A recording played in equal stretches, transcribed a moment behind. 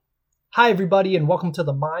Hi, everybody, and welcome to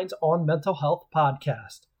the Minds on Mental Health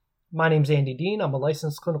podcast. My name's Andy Dean. I'm a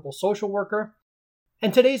licensed clinical social worker.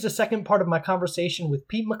 And today's the second part of my conversation with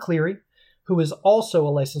Pete McCleary, who is also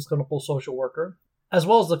a licensed clinical social worker, as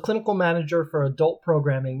well as the clinical manager for adult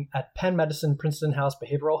programming at Penn Medicine Princeton House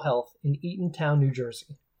Behavioral Health in Eatontown, New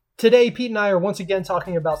Jersey. Today, Pete and I are once again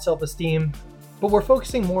talking about self-esteem, but we're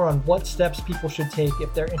focusing more on what steps people should take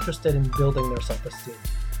if they're interested in building their self-esteem.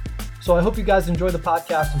 So I hope you guys enjoy the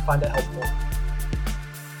podcast and find it helpful.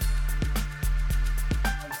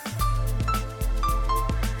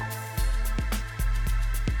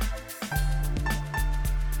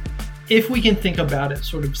 If we can think about it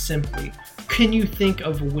sort of simply, can you think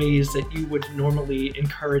of ways that you would normally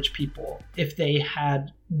encourage people if they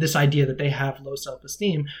had this idea that they have low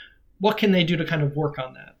self-esteem? What can they do to kind of work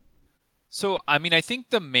on that? So, I think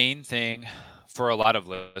the main thing for a lot of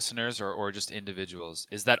listeners or just individuals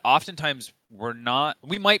is that oftentimes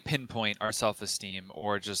we might pinpoint our self-esteem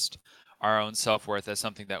or just our own self-worth as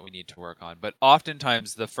something that we need to work on. But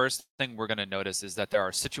oftentimes the first thing we're going to notice is that there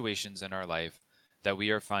are situations in our life that we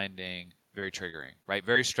are finding very triggering, right?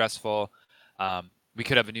 Very stressful. We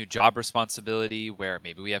could have a new job responsibility where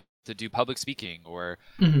maybe we have to do public speaking, or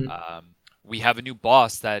we have a new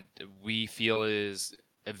boss that we feel is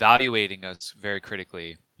evaluating us very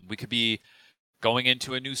critically. We could be going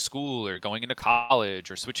into a new school or going into college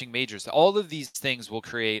or switching majors. All of these things will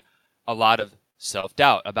create a lot of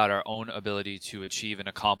self-doubt about our own ability to achieve and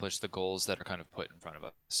accomplish the goals that are kind of put in front of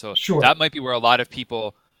us. So that might be where a lot of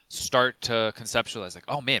people start to conceptualize, like,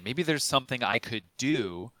 oh man, maybe there's something I could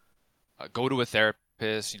do, go to a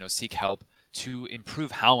therapist, seek help to improve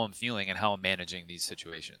how I'm feeling and how I'm managing these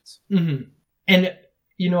situations. Mm-hmm. And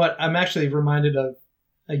you know what? I'm actually reminded of,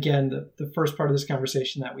 again, the first part of this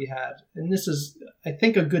conversation that we had. And this is, I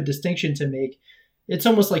think, a good distinction to make. It's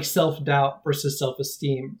almost like self-doubt versus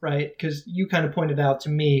self-esteem, right? Because you kind of pointed out to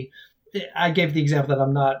me, I gave the example that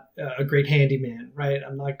I'm not a great handyman, right?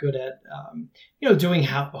 I'm not good at, doing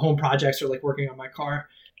home projects or like working on my car.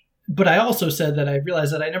 But I also said that I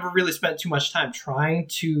realized that I never really spent too much time trying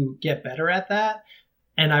to get better at that.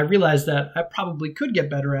 And I realized that I probably could get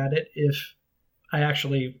better at it if I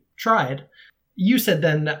actually tried. You said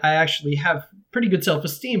then that I actually have pretty good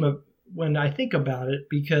self-esteem when I think about it,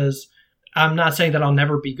 because I'm not saying that I'll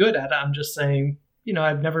never be good at it. I'm just saying,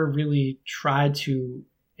 I've never really tried to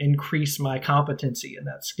increase my competency in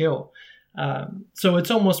that skill. So it's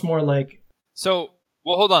almost more like. So,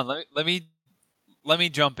 well, hold on. Let me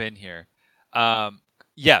jump in here.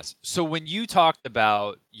 Yes. So when you talked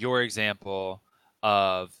about your example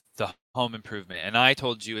of the home improvement, and I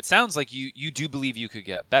told you, it sounds like you do believe you could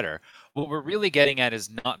get better. What we're really getting at is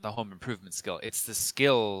not the home improvement skill. It's the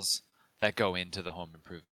skills that go into the home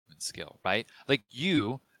improvement skill, right? Like,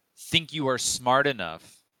 you think you are smart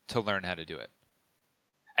enough to learn how to do it.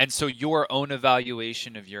 And so your own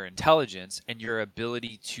evaluation of your intelligence and your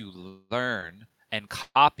ability to learn and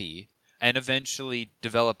copy and eventually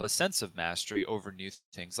develop a sense of mastery over new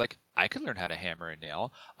things. Like, I could learn how to hammer a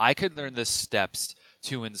nail. I could learn the steps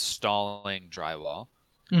to installing drywall.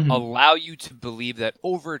 Allow you to believe that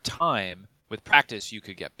over time, with practice, you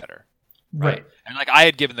could get better. Right. And like I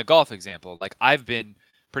had given the golf example, like, I've been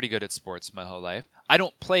pretty good at sports my whole life. I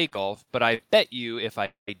don't play golf, but I bet you if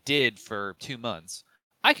I did for 2 months,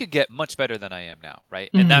 I could get much better than I am now, right?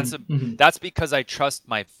 And that's because I trust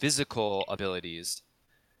my physical abilities,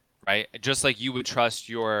 right? Just like you would trust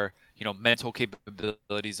your, mental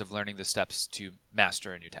capabilities of learning the steps to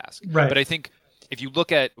master a new task. Right. But I think if you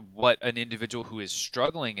look at what an individual who is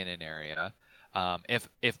struggling in an area,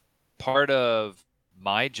 if part of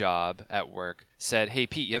my job at work said, hey,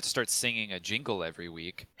 Pete, you have to start singing a jingle every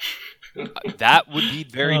week, that would be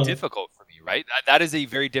very difficult for me, right? That is a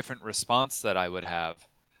very different response that I would have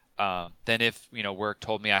than if, work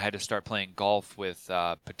told me I had to start playing golf with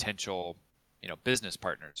potential, business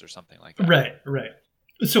partners or something like that. Right.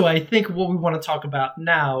 So I think what we want to talk about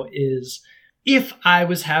now is, if I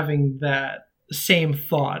was having that same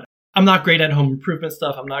thought, I'm not great at home improvement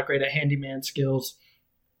stuff, I'm not great at handyman skills,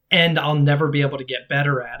 and I'll never be able to get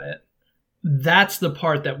better at it. That's the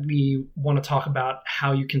part that we want to talk about,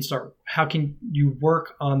 how can you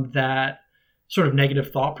work on that sort of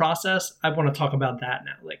negative thought process. I want to talk about that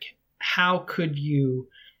now. Like, how could you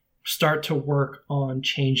start to work on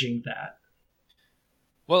changing that?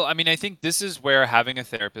 Well, I think this is where having a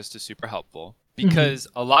therapist is super helpful, because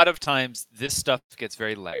a lot of times this stuff gets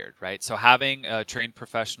very layered, right? So having a trained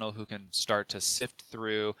professional who can start to sift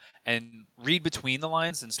through and read between the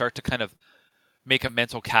lines and start to kind of make a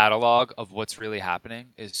mental catalog of what's really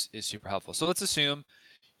happening is super helpful. So let's assume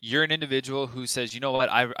you're an individual who says, you know what,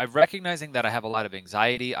 I'm recognizing that I have a lot of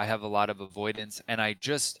anxiety, I have a lot of avoidance, and I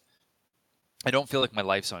don't feel like my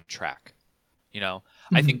life's on track. You know,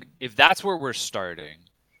 I Mhm. think if that's where we're starting,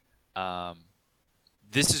 um,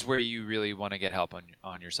 this is where you really want to get help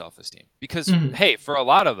on your self-esteem. Because Mhm. hey, for a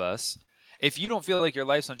lot of us, if you don't feel like your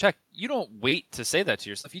life's on track, you don't wait to say that to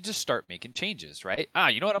yourself. You just start making changes, right?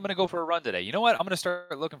 You know what? I'm going to go for a run today. You know what? I'm going to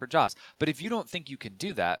start looking for jobs. But if you don't think you can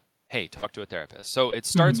do that, hey, talk to a therapist. So it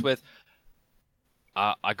starts Mhm. with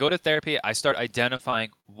I go to therapy. I start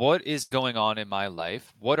identifying what is going on in my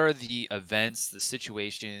life. What are the events, the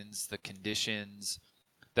situations, the conditions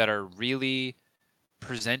that are really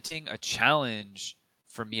presenting a challenge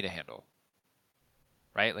for me to handle,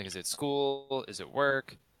 right? Like, is it school? Is it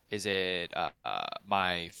work? Is it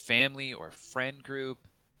my family or friend group?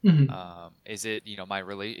 Mhm. Is it,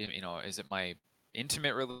 is it my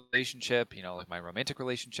intimate relationship, like my romantic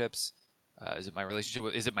relationships? Is it my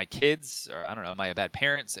relationship is it my kids? Or I don't know, am I a bad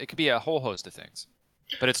parent? It could be a whole host of things.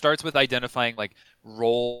 But it starts with identifying like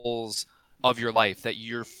roles of your life that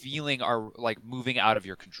you're feeling are like moving out of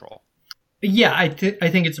your control. Yeah, I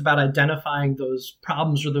think it's about identifying those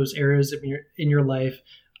problems or those areas in your life,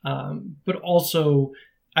 but also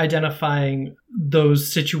identifying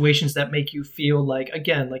those situations that make you feel like,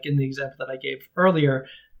 again, like in the example that I gave earlier,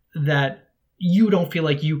 that you don't feel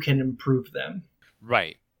like you can improve them.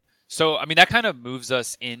 Right. So, I mean, that kind of moves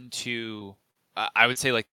us into, I would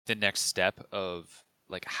say, like the next step of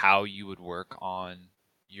like how you would work on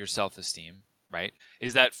your self-esteem, right?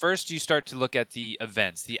 Is that first you start to look at the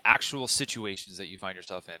events, the actual situations that you find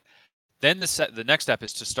yourself in. Then the next step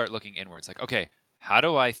is to start looking inwards. Like, okay, how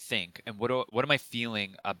do I think, and what am I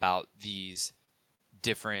feeling about these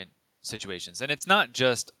different situations? And it's not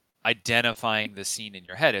just identifying the scene in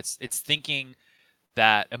your head. It's thinking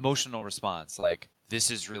that emotional response, like, this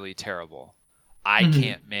is really terrible. I Mhm.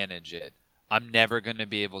 can't manage it. I'm never going to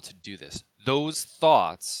be able to do this. Those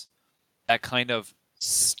thoughts that kind of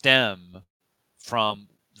stem from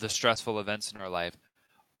the stressful events in our life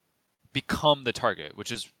become the target,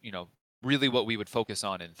 which is, really what we would focus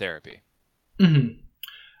on in therapy. Mhm.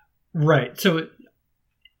 Right. So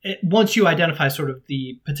once you identify sort of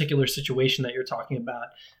the particular situation that you're talking about,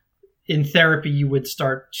 in therapy, you would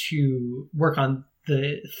start to work on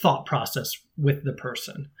the thought process with the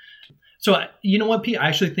person. So, you know what, Pete? I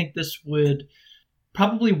actually think this would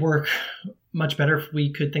probably work much better if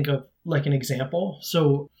we could think of like an example.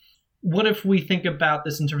 So, what if we think about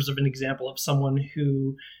this in terms of an example of someone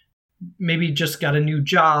who maybe just got a new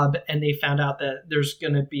job and they found out that there's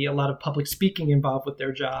going to be a lot of public speaking involved with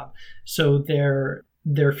their job, so they're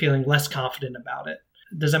feeling less confident about it.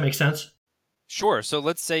 Does that make sense? Sure. So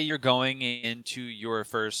let's say you're going into your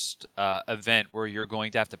first event where you're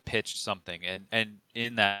going to have to pitch something, and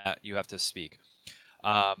in that you have to speak.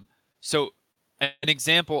 Um, so an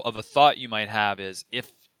example of a thought you might have is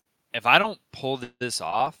if I don't pull this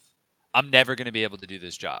off, I'm never going to be able to do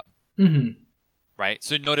this job, Mm-hmm. right?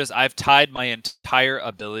 So notice I've tied my entire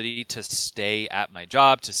ability to stay at my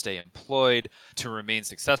job, to stay employed, to remain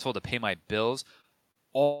successful, to pay my bills,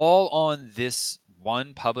 all on this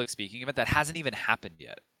one public speaking event that hasn't even happened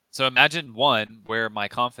yet. So imagine one where my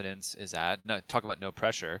confidence is at. No, talk about no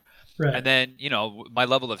pressure, Right. and then my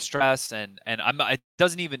level of stress and I'm not. It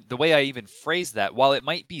doesn't even the way I even phrase that. While it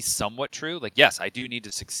might be somewhat true, like yes, I do need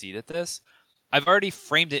to succeed at this. I've already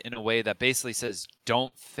framed it in a way that basically says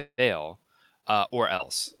don't fail, or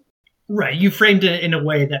else. Right. You framed it in a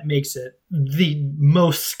way that makes it the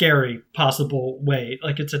most scary possible way.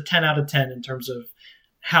 Like it's a 10 out of 10 in terms of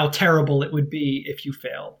how terrible it would be if you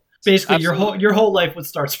failed. Basically, Absolutely. your whole life would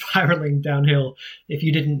start spiraling downhill if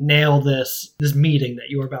you didn't nail this meeting that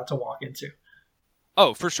you were about to walk into.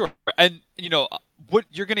 Oh, for sure. And what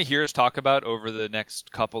you're going to hear us talk about over the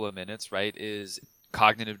next couple of minutes, right, is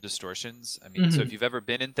cognitive distortions. I mean, so if Mm-hmm. you've ever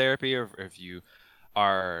been in therapy or if you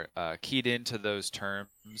are keyed into those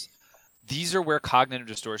terms, these are where cognitive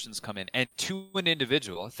distortions come in. And to an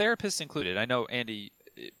individual, a therapist included, I know, Andy,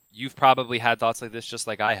 you've probably had thoughts like this just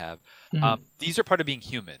like I have. Mm-hmm. These are part of being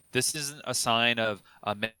human. This isn't a sign of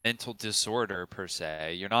a mental disorder per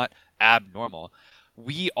se. You're not abnormal.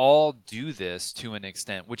 We all do this to an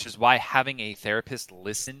extent, which is why having a therapist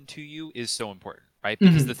listen to you is so important, right?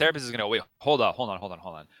 Because the Mm-hmm. therapist is going to wait, hold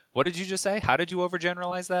on. What did you just say? How did you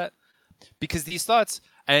overgeneralize that? Because these thoughts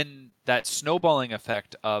and that snowballing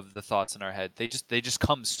effect of the thoughts in our head, they just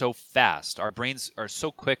come so fast. Our brains are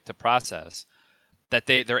so quick to process that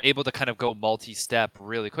they're able to kind of go multi-step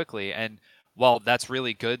really quickly. And while that's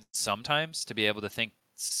really good sometimes to be able to think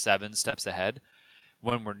 7 steps ahead,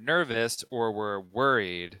 when we're nervous or we're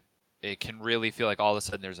worried, it can really feel like all of a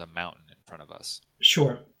sudden there's a mountain in front of us.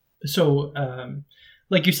 Sure. So,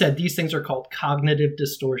 like you said, these things are called cognitive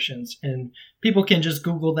distortions, and people can just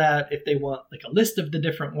Google that if they want, like a list of the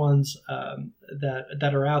different ones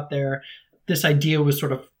that are out there. This idea was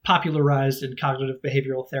sort of popularized in cognitive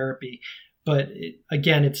behavioral therapy, but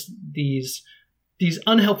again, it's these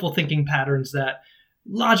unhelpful thinking patterns that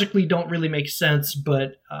logically don't really make sense,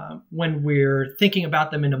 but when we're thinking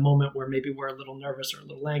about them in a moment where maybe we're a little nervous or a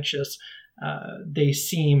little anxious, they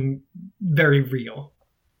seem very real.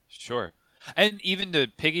 Sure. And even to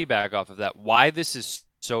piggyback off of that, why this is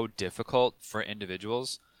so difficult for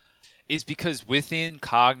individuals is because within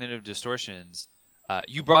cognitive distortions,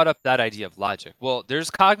 you brought up that idea of logic. Well, there's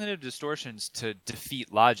cognitive distortions to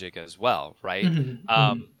defeat logic as well, right?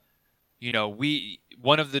 Mm-hmm.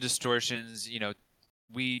 One of the distortions,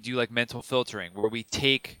 we do like mental filtering where we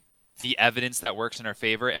take the evidence that works in our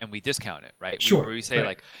favor and we discount it, right? Sure. Where we say right.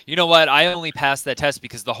 like, you know what, I only passed that test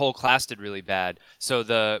because the whole class did really bad. So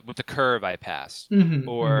with the curve I passed. Mm-hmm.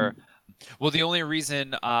 Or, well, the only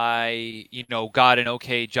reason I, got an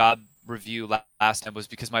okay job review last time was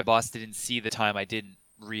because my boss didn't see the time I didn't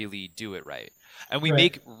really do it right. And we Right.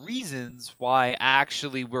 make reasons why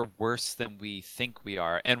actually we're worse than we think we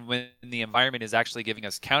are. And when the environment is actually giving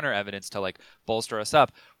us counter evidence to like bolster us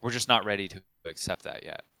up, we're just not ready to accept that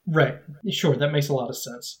yet. Right. Sure. That makes a lot of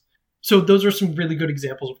sense. So those are some really good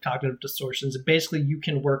examples of cognitive distortions. Basically, you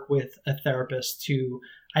can work with a therapist to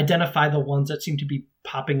identify the ones that seem to be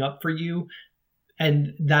popping up for you.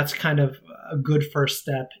 And that's kind of a good first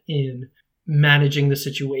step in managing the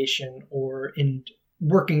situation or in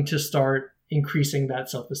working to start increasing that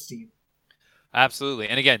self-esteem. Absolutely.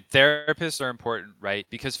 And again, therapists are important, right?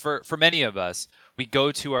 Because for many of us, we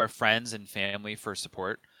go to our friends and family for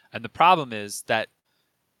support. And the problem is that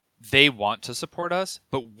they want to support us,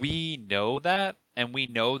 but we know that, and we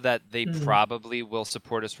know that they probably will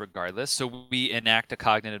support us regardless. So we enact a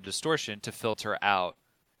cognitive distortion to filter out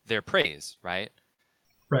their praise, right?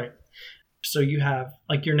 Right. So you have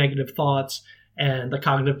like your negative thoughts and the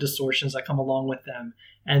cognitive distortions that come along with them.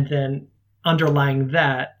 And then underlying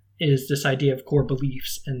that is this idea of core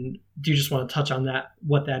beliefs. And do you just want to touch on that,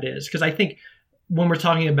 what that is? Because I think when we're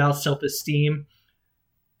talking about self-esteem,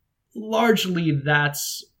 largely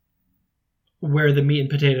that's where the meat and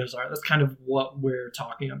potatoes are. That's kind of what we're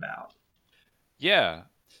talking about. Yeah.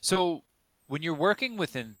 So when you're working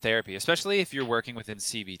within therapy, especially if you're working within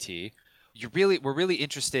CBT, we're really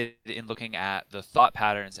interested in looking at the thought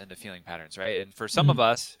patterns and the feeling patterns, right? And for some of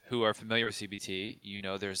us who are familiar with CBT,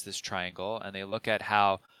 there's this triangle, and they look at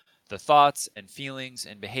how the thoughts and feelings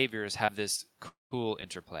and behaviors have this cool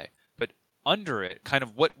interplay. But under it, kind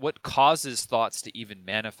of what causes thoughts to even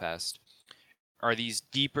manifest are these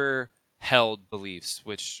deeper held beliefs,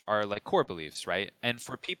 which are like core beliefs, right? And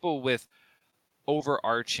for people with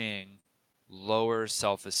overarching lower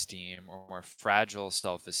self-esteem or more fragile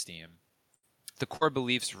self-esteem, the core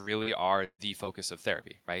beliefs really are the focus of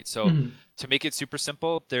therapy, right? So to make it super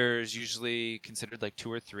simple, there's usually considered like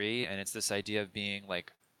 2 or 3, and it's this idea of being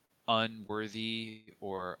like unworthy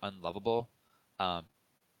or unlovable,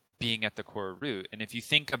 being at the core root. And if you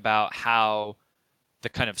think about how the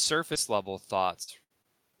kind of surface level thoughts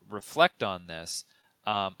reflect on this,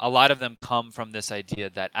 a lot of them come from this idea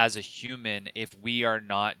that as a human, if we are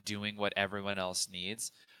not doing what everyone else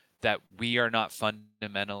needs, that we are not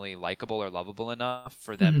fundamentally likable or lovable enough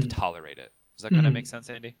for them to tolerate it. Does that kind of make sense,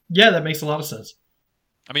 Andy? Yeah, that makes a lot of sense.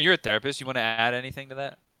 I mean, you're a therapist. You want to add anything to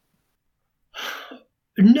that?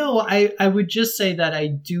 No, I would just say that I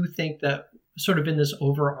do think that sort of in this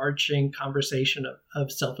overarching conversation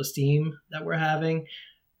of self-esteem that we're having,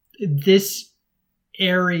 this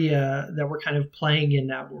area that we're kind of playing in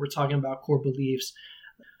now, where we're talking about core beliefs,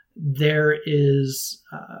 there is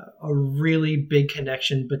a really big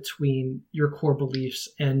connection between your core beliefs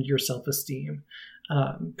and your self-esteem.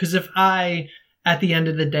 Because if I, at the end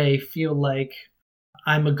of the day, feel like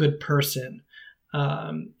I'm a good person,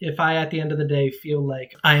 if I, at the end of the day, feel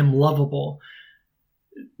like I am lovable,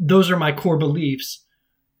 those are my core beliefs.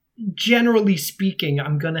 Generally speaking,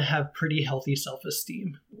 I'm going to have pretty healthy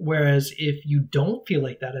self-esteem. Whereas if you don't feel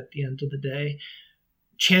like that at the end of the day,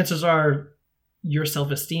 chances are your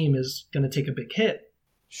self-esteem is going to take a big hit.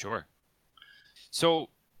 Sure. So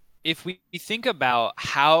if we think about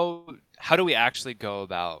how do we actually go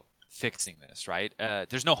about fixing this, right?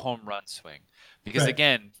 There's no home run swing. Because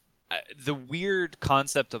again, the weird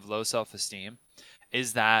concept of low self-esteem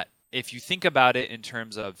is that if you think about it in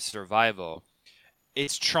terms of survival,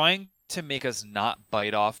 it's trying to make us not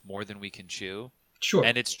bite off more than we can chew. Sure.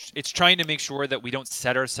 And it's trying to make sure that we don't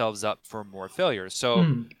set ourselves up for more failures.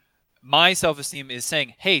 So my self-esteem is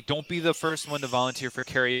saying, hey, don't be the first one to volunteer for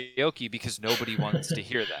karaoke because nobody wants to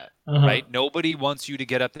hear that, right? Nobody wants you to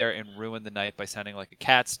get up there and ruin the night by sounding like a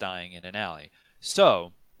cat's dying in an alley.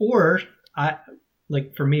 So, or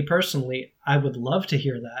like for me personally, I would love to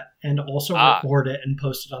hear that and also record it and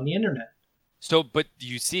post it on the internet. So, but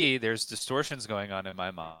you see, there's distortions going on in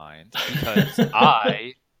my mind because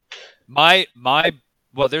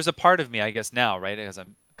well, there's a part of me, I guess now, right?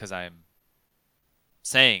 Because I'm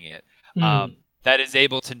saying it, that is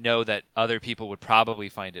able to know that other people would probably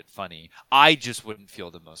find it funny. I just wouldn't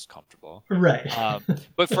feel the most comfortable. Right.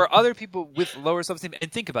 But for other people with lower self-esteem,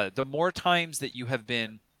 and think about it, the more times that you have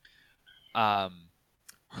been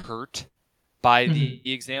hurt by the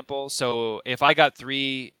example. So if I got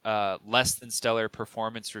 3 less than stellar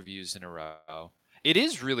performance reviews in a row, it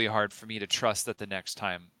is really hard for me to trust that the next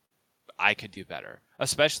time I could do better,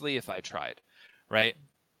 especially if I tried, right?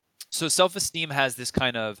 So self-esteem has this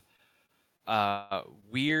kind of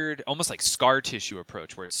weird, almost like scar tissue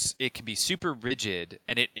approach where it can be super rigid,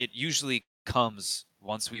 and it usually comes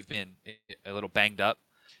once we've been a little banged up,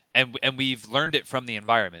 and we've learned it from the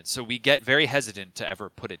environment. So we get very hesitant to ever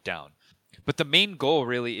put it down. But the main goal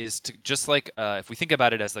really is to, just like if we think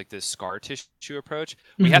about it as like this scar tissue approach,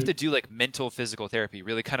 we have to do like mental physical therapy,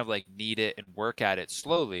 really kind of like knead it and work at it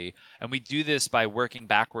slowly. And we do this by working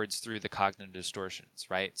backwards through the cognitive distortions,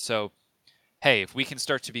 right? So, hey, if we can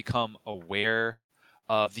start to become aware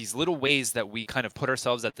of these little ways that we kind of put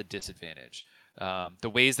ourselves at the disadvantage, the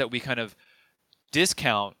ways that we kind of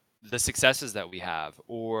discount the successes that we have,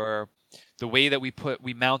 or the way that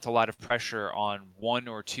we mount a lot of pressure on 1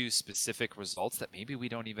 or 2 specific results that maybe we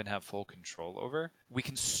don't even have full control over, we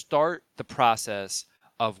can start the process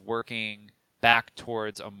of working back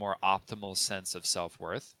towards a more optimal sense of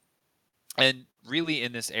self-worth. And really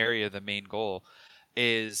in this area, the main goal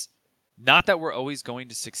is not that we're always going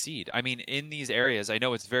to succeed. I mean, in these areas, I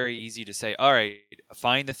know it's very easy to say, all right,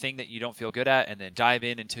 find the thing that you don't feel good at and then dive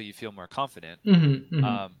in until you feel more confident.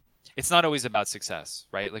 It's not always about success,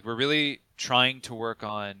 right? Like, we're really trying to work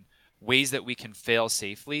on ways that we can fail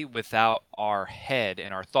safely without our head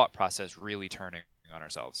and our thought process really turning on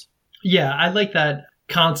ourselves. Yeah, I like that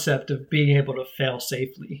concept of being able to fail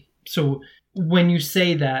safely. So when you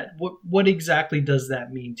say that, what exactly does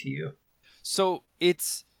that mean to you? So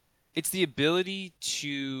it's the ability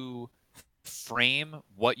to frame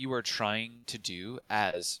what you are trying to do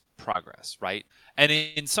as progress, right? And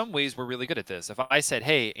in some ways, we're really good at this. If I said,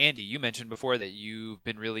 hey, Andy, you mentioned before that you've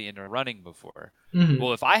been really into running before.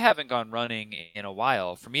 Well, if I haven't gone running in a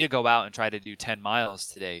while, for me to go out and try to do 10 miles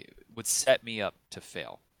today would set me up to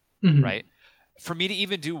fail, right? For me to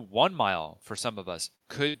even do 1 mile for some of us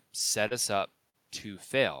could set us up to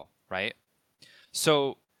fail, right?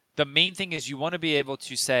 So the main thing is you want to be able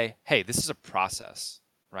to say, hey, this is a process,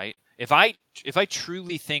 right? If I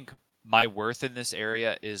truly think my worth in this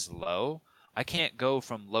area is low, I can't go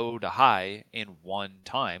from low to high in one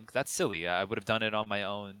time. That's silly. I would have done it on my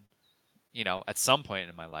own, at some point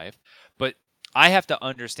in my life. But I have to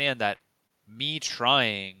understand that me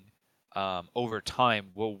trying over time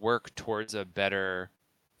will work towards a better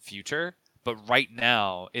future. But right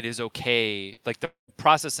now, it is okay. Like, the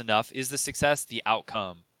process enough is the success, the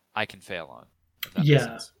outcome I can fail on.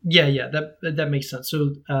 Yeah. That makes sense.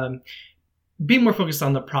 So being more focused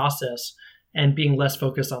on the process and being less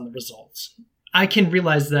focused on the results. I can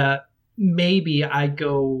realize that maybe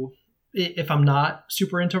if I'm not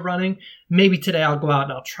super into running, maybe today I'll go out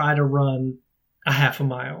and I'll try to run a half a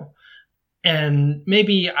mile. And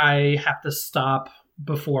maybe I have to stop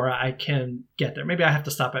before I can get there. Maybe I have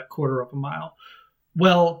to stop at 1/4 of a mile.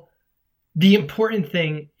 Well, the important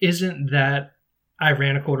thing isn't that I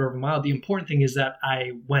ran a 1/4 of a mile. The important thing is that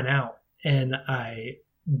I went out and I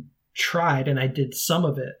tried and I did some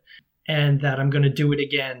of it, and that I'm going to do it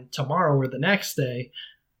again tomorrow or the next day.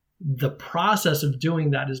 The process of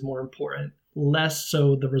doing that is more important, less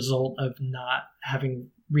so the result of not having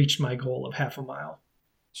reached my goal of half a mile.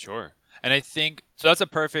 Sure. And I think, so that's a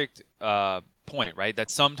perfect point, right? That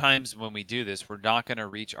sometimes when we do this, we're not going to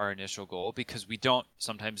reach our initial goal because we don't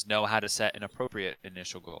sometimes know how to set an appropriate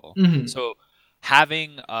initial goal. So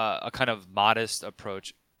having a kind of modest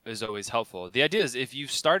approach is always helpful. The idea is, if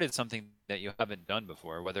you've started something that you haven't done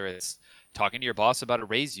before, whether it's talking to your boss about a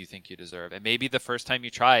raise you think you deserve, and maybe the first time you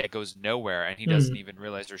try it goes nowhere and he doesn't even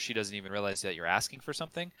realize, or she doesn't even realize that you're asking for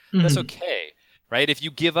something, that's okay, right? If you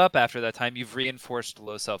give up after that time, you've reinforced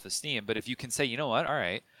low self-esteem. But if you can say, you know what, all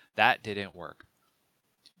right, that didn't work.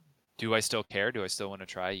 Do I still care? Do I still want to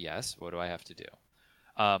try? Yes. What do I have to do?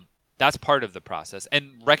 That's part of the process.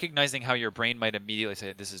 And recognizing how your brain might immediately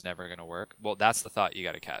say, this is never going to work. Well, that's the thought you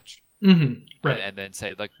got to catch. Right. and then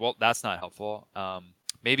say like, well, that's not helpful.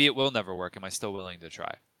 Maybe it will never work. Am I still willing to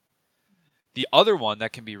try? The other one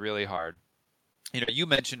that can be really hard, you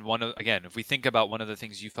mentioned again, if we think about one of the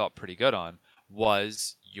things you felt pretty good on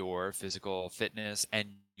was your physical fitness and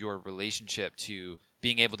your relationship to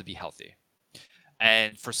being able to be healthy.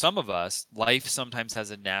 And for some of us, life sometimes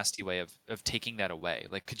has a nasty way of taking that away.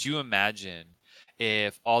 Like, could you imagine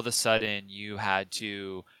if all of a sudden you had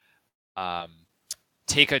to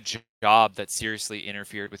take a job that seriously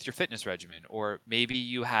interfered with your fitness regimen, or maybe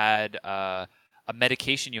you had a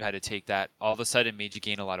medication you had to take that all of a sudden made you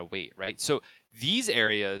gain a lot of weight, right? So these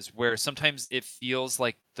areas where sometimes it feels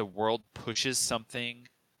like the world pushes something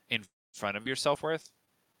in front of your self-worth,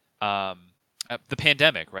 the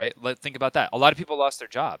pandemic, right? Think about that. A lot of people lost their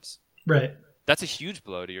jobs. Right. That's a huge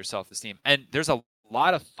blow to your self-esteem. And there's a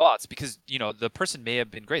lot of thoughts because, the person may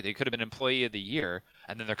have been great. They could have been employee of the year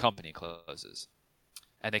and then their company closes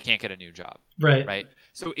and they can't get a new job. Right.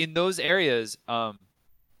 So in those areas,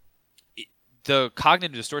 the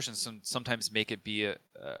cognitive distortions sometimes make it be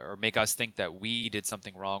or make us think that we did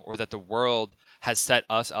something wrong or that the world has set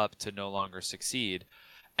us up to no longer succeed.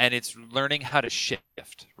 And it's learning how to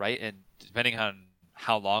shift, right? And depending on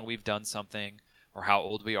how long we've done something or how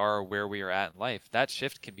old we are or where we are at in life, that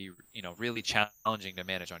shift can be, really challenging to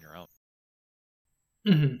manage on your own.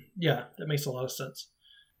 Yeah, that makes a lot of sense.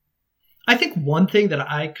 I think one thing that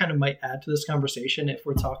I kind of might add to this conversation, if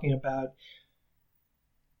we're talking about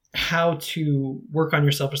how to work on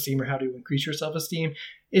your self-esteem or how to increase your self-esteem,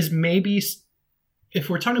 is maybe if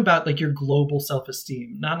we're talking about like your global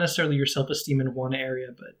self-esteem, not necessarily your self-esteem in one area,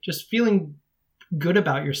 but just feeling good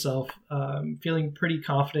about yourself, feeling pretty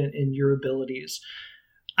confident in your abilities.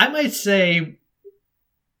 I might say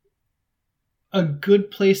a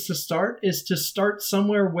good place to start is to start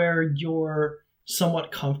somewhere where you're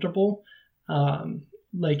somewhat comfortable.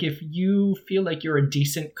 Like if you feel like you're a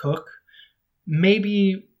decent cook,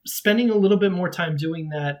 maybe spending a little bit more time doing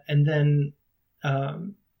that, and then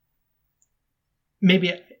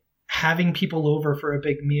maybe having people over for a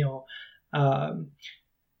big meal,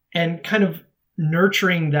 and kind of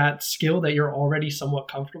nurturing that skill that you're already somewhat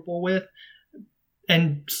comfortable with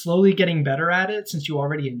and slowly getting better at it. Since you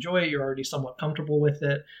already enjoy it, you're already somewhat comfortable with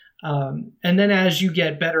it. And then as you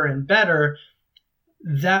get better and better,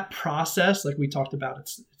 that process, like we talked about,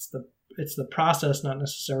 it's the process, not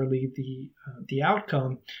necessarily the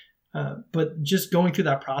outcome. But just going through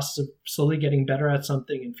that process of slowly getting better at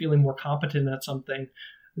something and feeling more competent at something,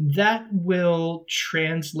 that will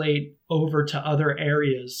translate over to other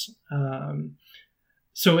areas.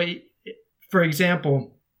 For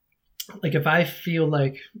example, like if I feel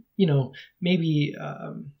like, maybe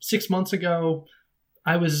 6 months ago,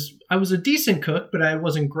 I was a decent cook, but I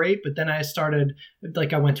wasn't great. But then I started,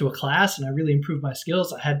 I went to a class and I really improved my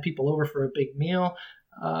skills. I had people over for a big meal,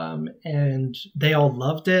 and they all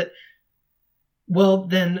loved it. Well,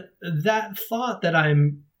 then that thought that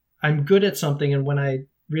I'm good at something, and when I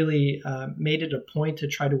really made it a point to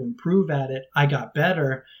try to improve at it, I got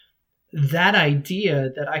better. That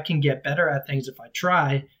idea that I can get better at things if I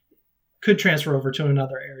try could transfer over to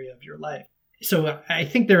another area of your life. So I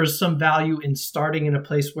think there's some value in starting in a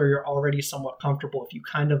place where you're already somewhat comfortable if you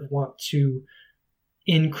kind of want to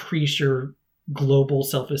increase your global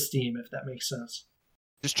self-esteem, if that makes sense.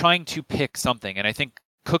 Just trying to pick something. And I think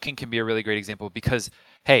cooking can be a really great example because,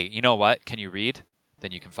 hey, you know what? Can you read?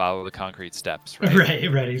 Then you can follow the concrete steps,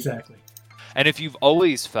 right? Right, exactly. And if you've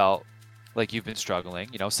always felt like you've been struggling,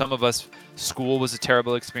 some of us, school was a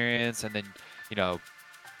terrible experience, and then,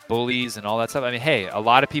 bullies and all that stuff. I mean, hey, a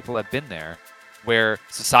lot of people have been there where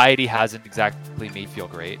society hasn't exactly made feel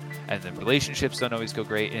great, and then relationships don't always go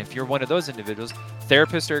great. And if you're one of those individuals,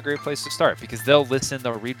 therapists are a great place to start because they'll listen,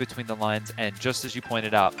 they'll read between the lines, and just as you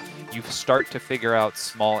pointed out, you start to figure out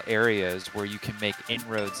small areas where you can make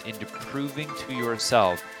inroads into proving to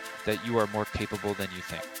yourself that you are more capable than you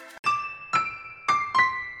think.